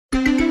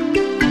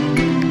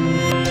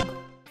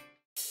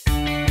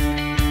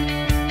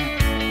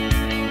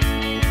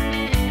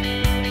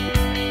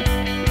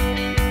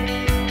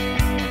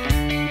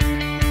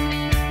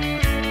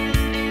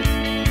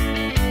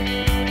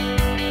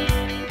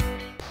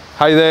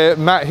Hey there,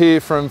 Matt here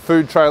from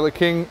Food Trailer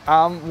King.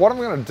 What I'm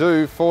going to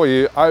do for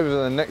you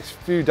over the next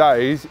few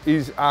days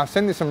is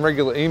send you some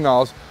regular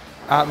emails,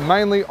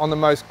 mainly on the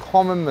most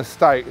common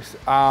mistakes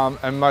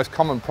and most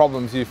common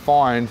problems you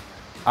find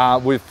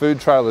with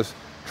food trailers.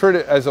 Treat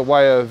it as a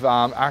way of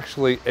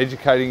actually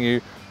educating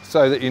you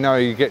so that you know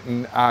you're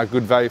getting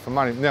good value for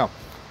money. Now,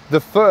 the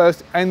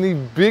first and the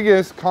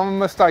biggest common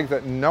mistake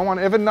that no one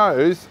ever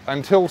knows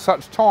until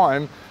such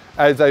time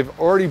as they've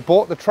already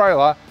bought the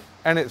trailer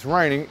and it's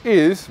raining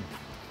is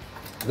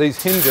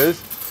these hinges.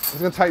 I'm just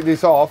going to take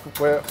this off.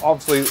 We're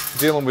obviously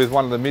dealing with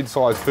one of the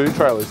mid-sized food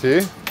trailers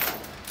here.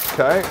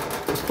 Okay,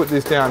 let's put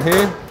this down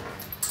here.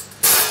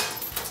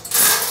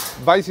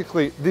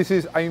 Basically, this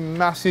is a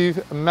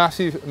massive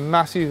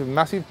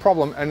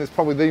problem, and it's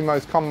probably the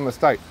most common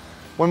mistake.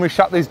 When we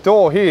shut this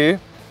door here,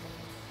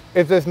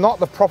 if there's not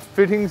the proper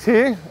fittings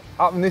here,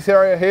 up in this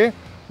area here,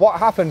 what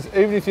happens,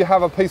 even if you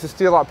have a piece of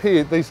steel up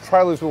here, these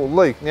trailers will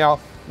leak. Now,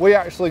 we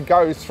actually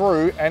go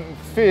through and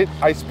fit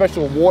a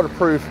special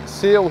waterproof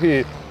seal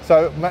here.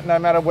 So no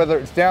matter whether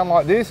it's down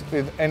like this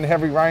and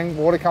heavy rain,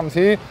 water comes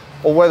here,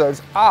 or whether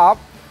it's up,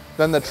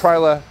 then the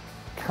trailer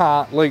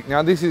can't leak.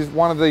 Now, this is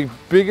one of the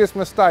biggest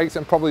mistakes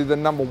and probably the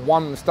number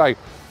one mistake.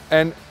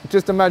 And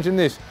just imagine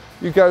this,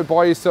 you go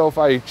buy yourself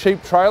a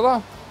cheap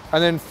trailer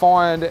and then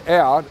find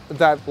out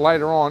that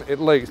later on it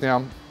leaks.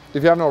 Now,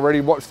 if you haven't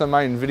already watched the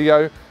main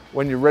video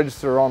when you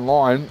register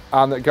online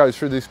that goes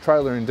through this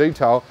trailer in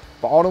detail,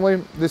 but ultimately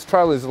this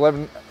trailer is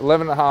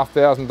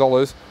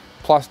 $11,500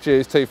 plus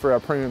GST for our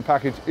premium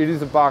package. It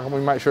is a bargain.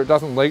 We make sure it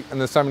doesn't leak, and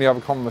there's so many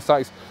other common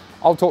mistakes.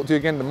 I'll talk to you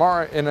again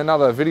tomorrow in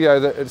another video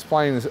that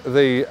explains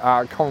the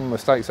common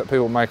mistakes that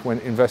people make when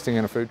investing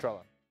in a food trailer.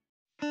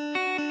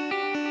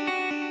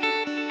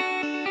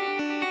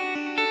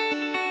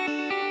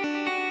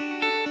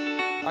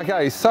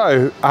 Okay,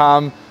 so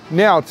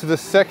now to the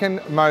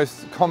second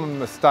most common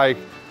mistake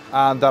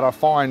that I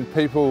find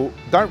people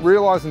don't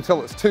realize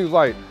until it's too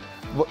late.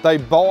 They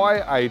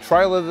buy a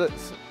trailer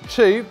that's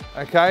cheap,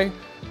 okay,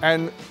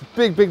 and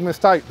big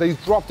mistake, these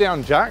drop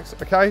down jacks,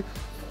 okay,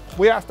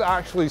 we have to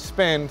actually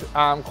spend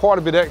quite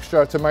a bit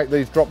extra to make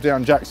these drop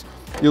down jacks.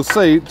 You'll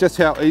see just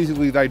how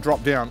easily they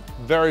drop down.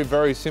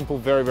 Very simple,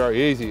 very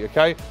easy,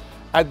 okay.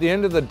 At the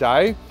end of the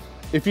day,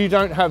 if you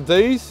don't have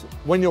these,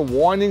 when you're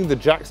winding the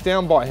jacks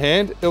down by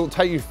hand, it'll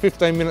take you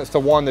 15 minutes to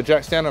wind the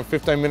jacks down and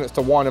 15 minutes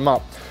to wind them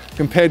up,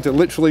 compared to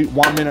literally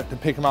 1 minute to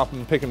pick them up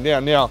and pick them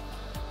down. Now,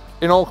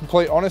 in all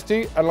complete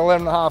honesty, at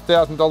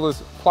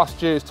 $11,500 plus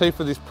GST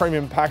for this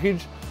premium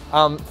package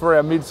for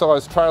our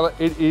mid-sized trailer,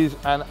 it is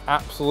an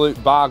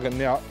absolute bargain.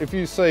 Now, if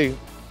you see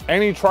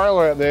any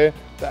trailer out there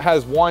that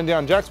has wind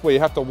down jacks where you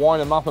have to wind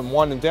them up and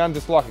wind them down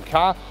just like a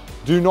car,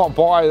 do not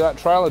buy that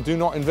trailer, do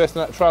not invest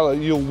in that trailer.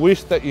 You'll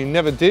wish that you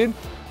never did,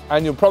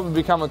 and you'll probably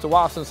be coming to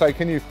us and say,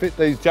 can you fit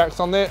these jacks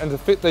on there? And to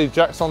fit these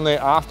jacks on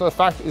there after the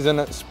fact is an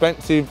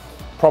expensive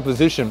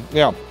proposition.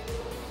 Now,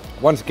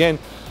 once again,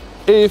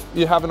 if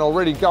you haven't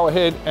already, go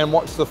ahead and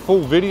watch the full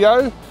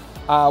video,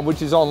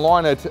 which is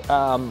online at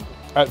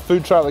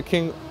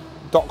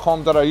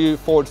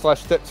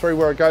foodtrailerking.com.au/step3,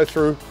 where I go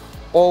through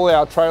all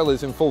our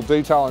trailers in full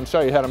detail and show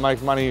you how to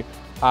make money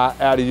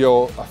out of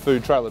your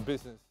food trailer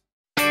business.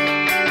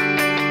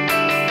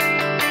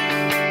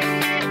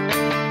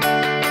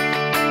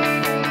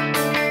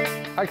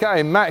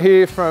 Okay, Matt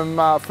here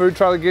from Food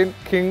Trailer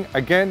King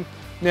again.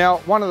 Now,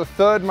 one of the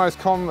third most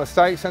common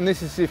mistakes, and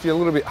this is if you're a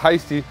little bit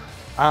hasty,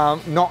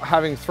 not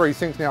having 3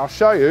 sinks. Now, I'll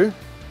show you, and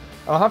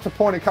I'll have to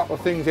point a couple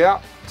of things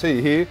out to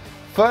you here.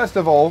 First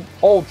of all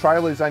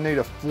trailers, they need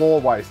a floor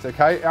waist,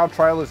 okay? Our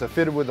trailers are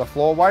fitted with a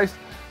floor waist.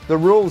 The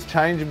rules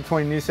change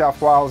between New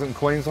South Wales and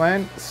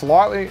Queensland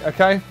slightly,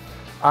 okay?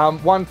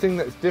 One thing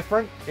that's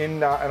different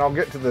in, and I'll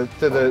get to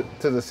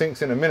the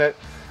sinks in a minute.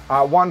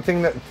 One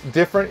thing that's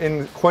different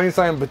in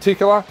Queensland in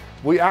particular,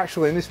 we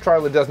actually, and this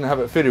trailer doesn't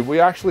have it fitted, we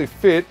actually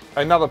fit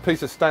another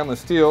piece of stainless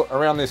steel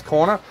around this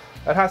corner.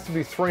 It has to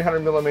be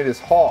 300 millimeters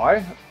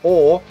high,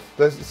 or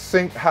the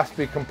sink has to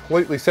be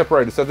completely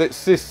separated. So this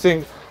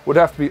sink would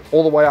have to be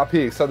all the way up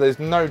here. So there's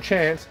no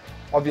chance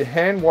of your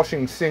hand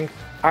washing sink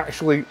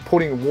actually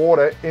putting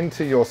water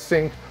into your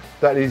sink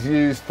that is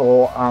used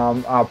for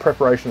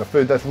preparation of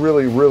food. That's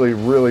really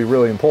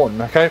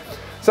important, okay?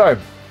 So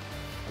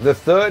the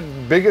third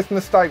biggest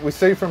mistake we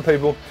see from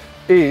people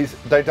is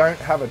they don't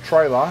have a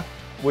trailer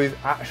with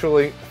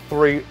actually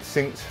 3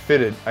 sinks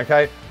fitted,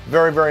 okay?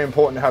 Very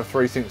important to have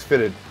 3 sinks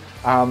fitted.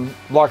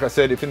 Like I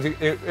said, if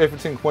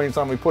it's in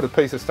Queensland, we put a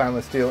piece of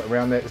stainless steel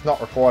around there. It's not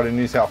required in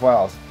New South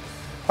Wales.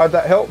 Hope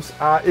that helps.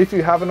 If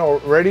you haven't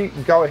already,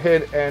 go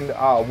ahead and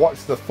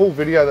watch the full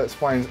video that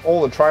explains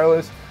all the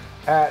trailers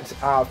at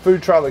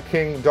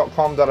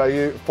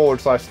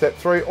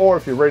foodtrailerking.com.au/step3, or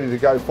if you're ready to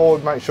go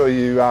forward, make sure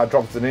you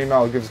drop us an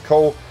email or give us a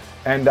call,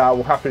 and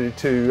we're happy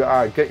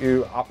to get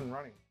you up and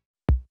running.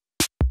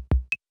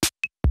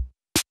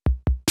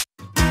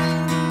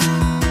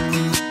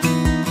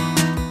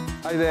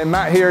 Hey there,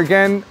 Matt here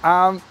again.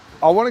 I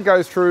want to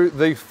go through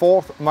the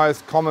 4th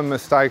most common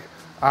mistake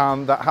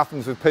that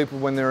happens with people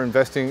when they're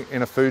investing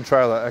in a food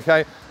trailer,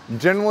 okay?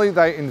 Generally,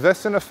 they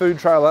invest in a food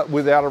trailer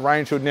without a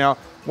range hood. Now,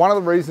 one of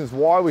the reasons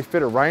why we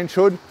fit a range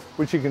hood,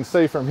 which you can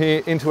see from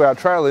here into our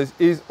trailers,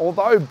 is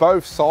although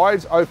both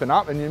sides open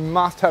up, and you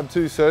must have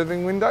two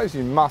serving windows,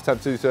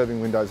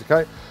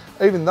 okay?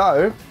 Even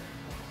though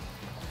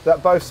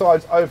that both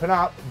sides open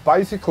up,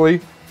 basically,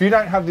 if you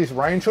don't have this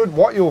range hood,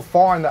 what you'll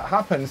find that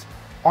happens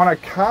on a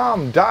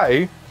calm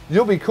day,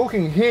 you'll be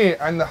cooking here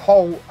and the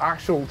whole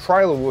actual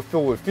trailer will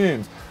fill with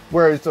fumes.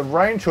 Whereas the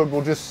range hood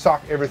will just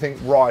suck everything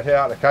right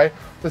out, okay?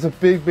 That's a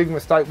big, big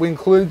mistake. We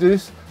include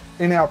this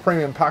in our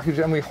premium package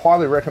and we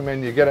highly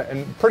recommend you get it.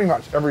 And pretty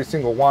much every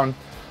single one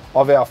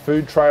of our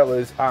food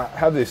trailers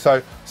have this.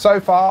 So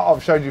far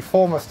I've showed you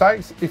 4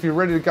 mistakes. If you're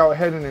ready to go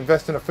ahead and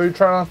invest in a food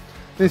trailer,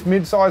 this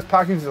mid-size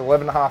package is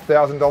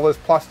 $11,500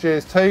 plus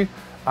GST.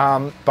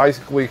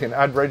 Basically we can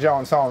add rego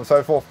and so on and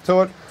so forth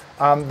to it.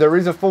 There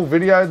is a full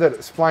video that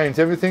explains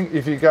everything.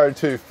 If you go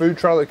to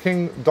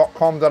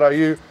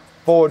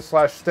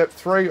foodtrailerking.com.au/step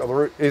 3, or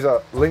there is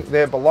a link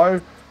there below,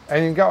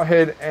 and you can go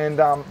ahead and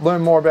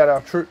learn more about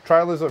our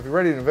trailers. Or if you're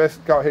ready to invest,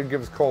 go ahead and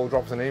give us a call,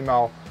 drop us an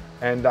email,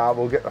 and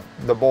we'll get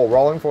the ball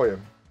rolling for you.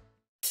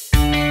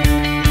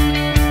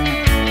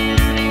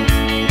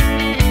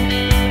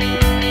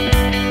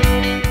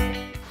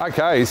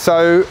 Okay,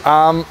 so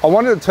I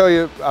wanted to tell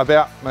you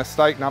about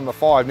mistake number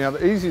 5. Now,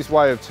 the easiest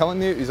way of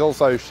telling you is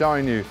also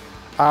showing you.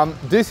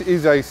 This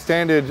is a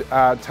standard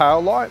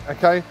tail light,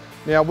 okay?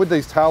 Now, with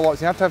these tail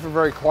lights, you have to have a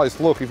very close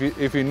look.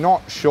 If you're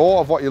not sure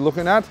of what you're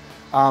looking at,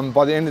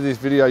 by the end of this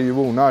video, you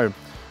will know.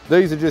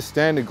 These are just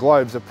standard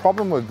globes. The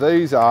problem with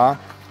these are,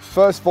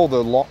 first of all,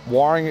 the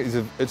wiring is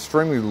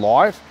extremely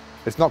light.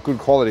 It's not good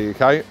quality,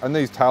 okay? And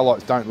these tail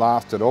lights don't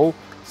last at all.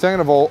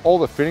 Second of all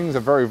the fittings are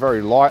very,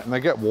 very light and they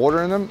get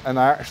water in them and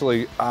they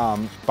actually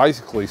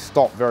basically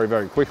stop very,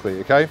 very quickly,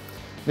 okay?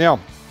 Now,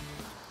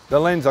 the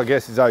lens, I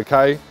guess, is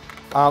okay.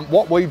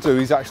 What we do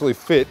is actually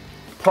fit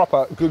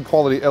proper, good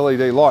quality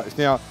LED lights.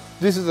 Now,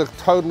 this is a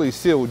totally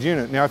sealed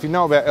unit. Now, if you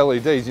know about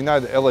LEDs, you know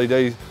that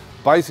LEDs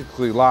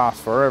basically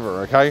last forever,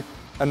 okay?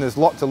 And there's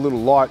lots of little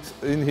lights.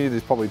 In here,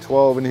 there's probably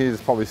 12, in here,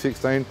 there's probably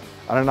 16,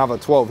 and another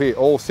 12 here,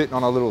 all sitting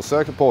on a little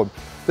circuit board.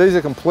 These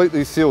are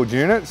completely sealed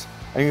units.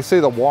 And you can see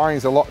the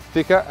wiring's a lot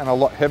thicker and a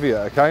lot heavier,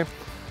 okay?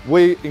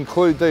 We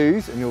include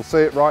these, and you'll see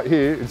it right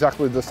here,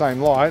 exactly the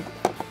same light,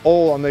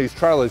 all on these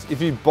trailers.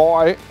 If you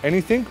buy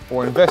anything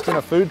or invest in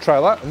a food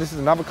trailer, and this is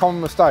another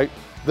common mistake,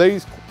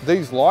 these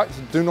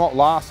lights do not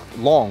last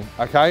long,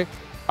 okay?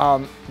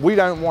 We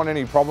don't want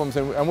any problems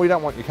and we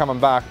don't want you coming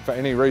back for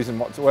any reason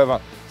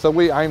whatsoever. So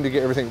we aim to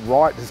get everything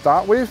right to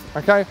start with,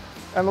 okay?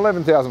 And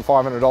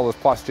 $11,500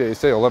 plus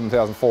GST, or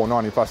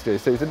 $11,490 plus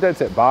GST, it's a dead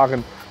set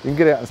bargain. You can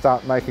get out and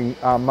start making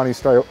money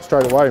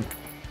straight away.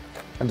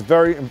 And it's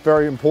very,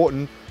 very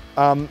important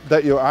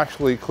that you're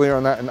actually clear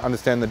on that and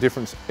understand the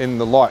difference in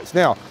the lights.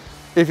 Now,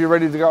 if you're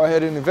ready to go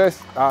ahead and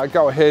invest,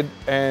 go ahead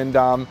and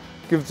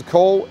give us a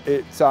call.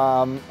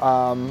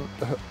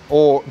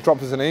 Or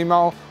drop us an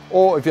email.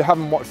 Or if you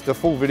haven't watched the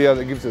full video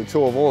that gives you a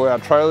tour of all our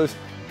trailers,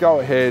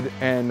 go ahead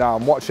and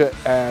watch it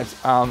at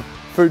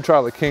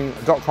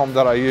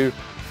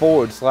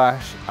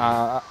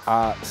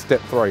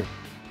foodtrailerking.com.au/step 3.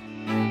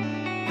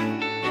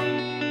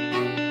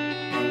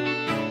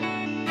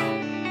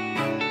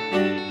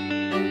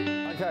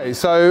 Okay,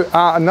 so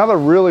another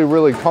really,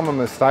 really common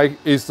mistake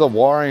is the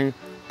wiring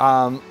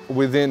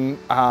within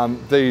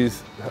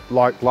these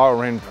like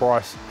lower end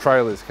price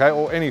trailers, okay,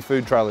 or any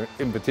food trailer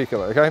in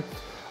particular, okay?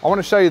 I want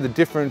to show you the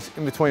difference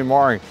in between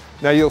wiring.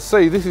 Now you'll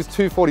see this is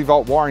 240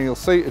 volt wiring. You'll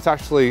see it's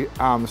actually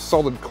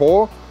solid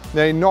core.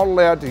 Now you're not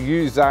allowed to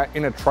use that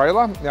in a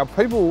trailer. Now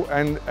people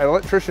and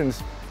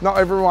electricians, not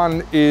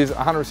everyone is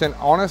 100%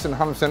 honest and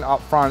 100%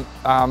 upfront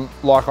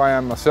like I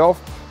am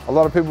myself. A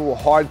lot of people will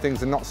hide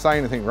things and not say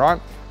anything, right?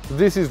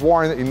 This is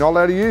wiring that you're not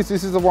allowed to use.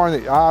 This is the wiring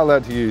that you are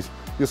allowed to use.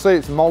 You'll see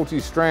it's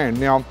multi-strand.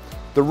 Now,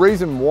 the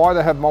reason why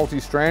they have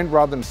multi-strand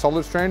rather than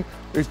solid strand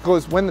is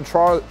because when the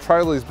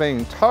trailer is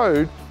being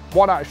towed,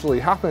 what actually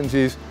happens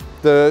is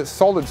the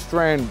solid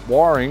strand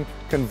wiring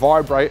can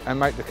vibrate and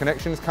make the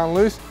connections come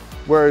loose,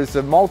 whereas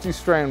the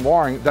multi-strand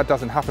wiring, that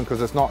doesn't happen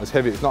because it's not as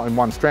heavy, it's not in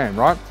one strand,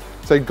 right?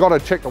 So you've got to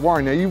check the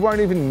wiring. Now you won't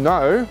even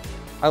know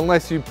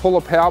unless you pull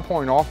a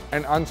PowerPoint off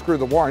and unscrew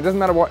the wiring. It doesn't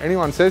matter what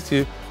anyone says to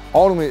you,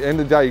 ultimately at the end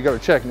of the day, you've got to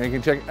check. Now you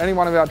can check any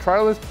one of our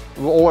trailers,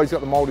 we've always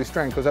got the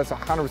multi-strand because that's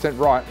 100%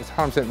 right, it's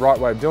 100% right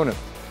way of doing it.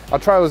 Our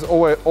trailers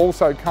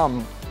also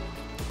come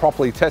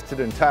properly tested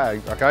and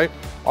tagged, okay?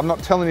 I'm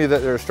not telling you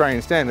that they're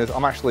Australian standards,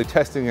 I'm actually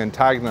testing and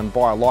tagging them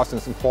by a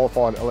licensed and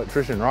qualified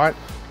electrician, right?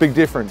 Big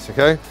difference,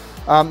 okay?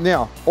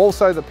 Now,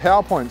 also the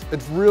PowerPoints,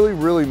 it's really,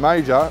 really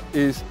major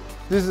is,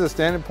 this is a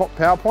standard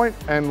PowerPoint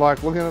and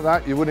like looking at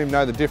that, you wouldn't even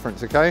know the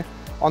difference, okay?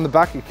 On the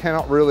back, you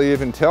cannot really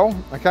even tell,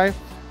 okay?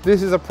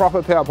 This is a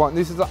proper PowerPoint.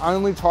 This is the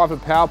only type of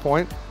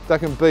PowerPoint that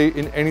can be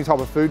in any type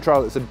of food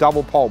trailer. It's a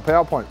double pole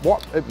PowerPoint.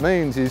 What it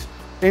means is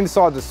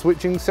inside the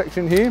switching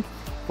section here,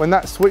 when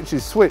that switch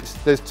is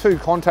switched, there's 2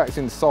 contacts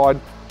inside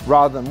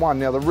rather than 1.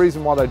 Now the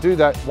reason why they do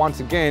that, once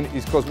again,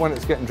 is because when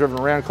it's getting driven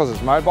around, because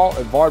it's mobile,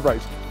 it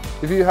vibrates.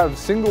 If you have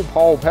single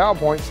pole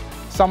PowerPoints,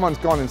 someone's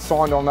gone and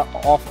signed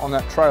off on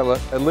that trailer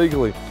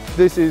illegally.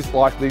 This is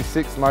like the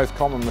 6th most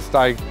common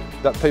mistake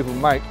that people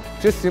make,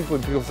 just simply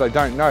because they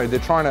don't know. They're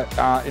trying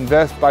to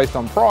invest based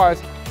on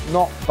price,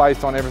 not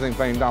based on everything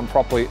being done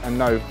properly and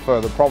no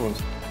further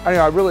problems.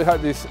 Anyway, I really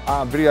hope this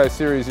video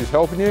series is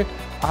helping you.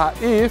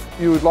 If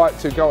you would like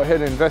to go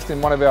ahead and invest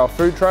in one of our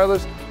food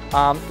trailers,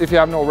 if you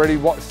haven't already,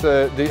 watch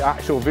the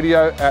actual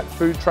video at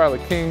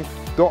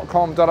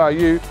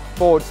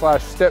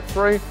foodtrailerking.com.au/step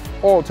 3,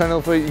 or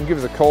alternatively, you can give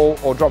us a call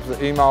or drop us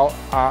an email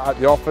at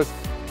the office.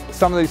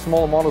 Some of these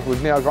smaller models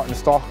we've now got in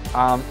stock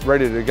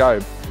ready to go.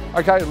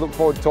 Okay, look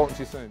forward to talking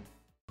to you soon.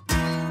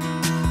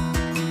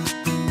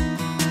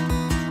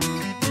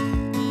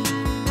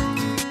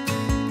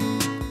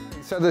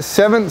 So the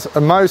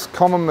 7th most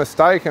common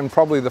mistake, and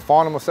probably the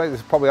final mistake,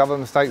 there's probably other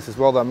mistakes as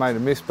well that I made a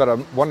miss, but I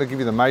wanted to give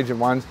you the major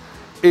ones,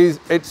 is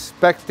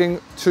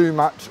expecting too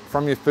much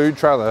from your food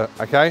trailer,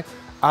 okay?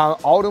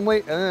 Ultimately,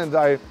 at the end of the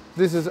day,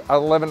 this is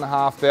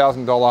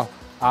 $11,500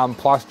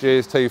 plus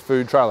GST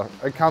food trailer.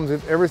 It comes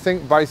with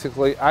everything,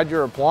 basically. Add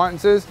your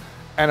appliances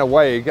and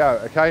away you go,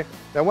 okay?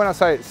 Now when I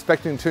say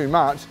expecting too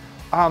much,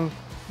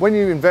 when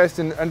you invest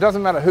in, and it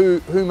doesn't matter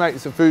who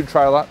makes a food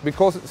trailer,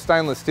 because it's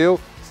stainless steel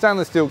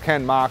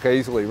can mark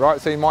easily, right?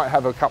 So you might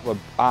have a couple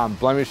of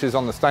blemishes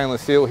on the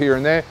stainless steel here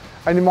and there,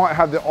 and you might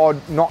have the odd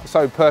not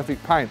so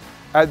perfect paint.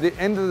 At the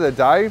end of the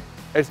day,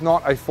 it's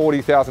not a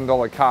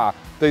 $40,000 car.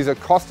 These are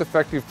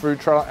cost-effective food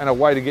trailer and a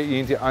way to get you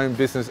into your own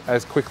business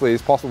as quickly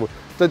as possible.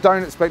 So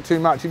don't expect too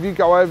much. If you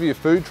go over your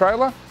food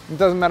trailer, it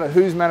doesn't matter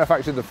who's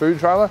manufactured the food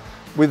trailer,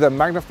 with a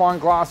magnifying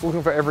glass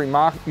looking for every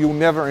mark, you'll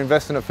never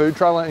invest in a food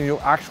trailer and you'll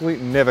actually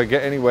never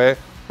get anywhere.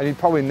 And you've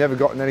probably never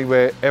gotten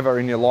anywhere ever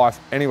in your life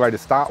anyway to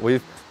start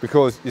with,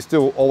 because you're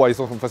still always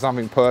looking for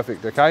something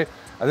perfect, okay?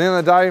 At the end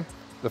of the day,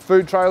 the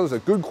food trailers are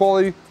good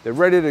quality, they're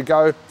ready to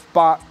go,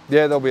 but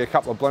yeah, there'll be a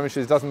couple of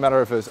blemishes. Doesn't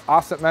matter if it's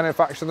us that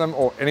manufacture them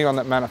or anyone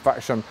that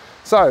manufactures them.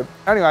 So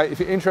anyway, if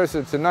you're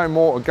interested to know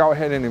more or go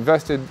ahead and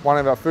invest in one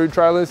of our food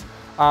trailers,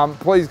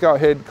 please go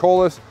ahead,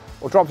 call us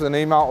or drop us an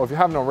email, or if you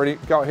haven't already,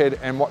 go ahead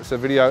and watch the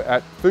video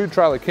at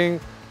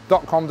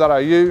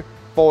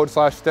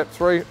foodtrailerking.com.au/step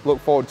 3. Look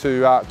forward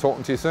to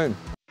talking to you soon.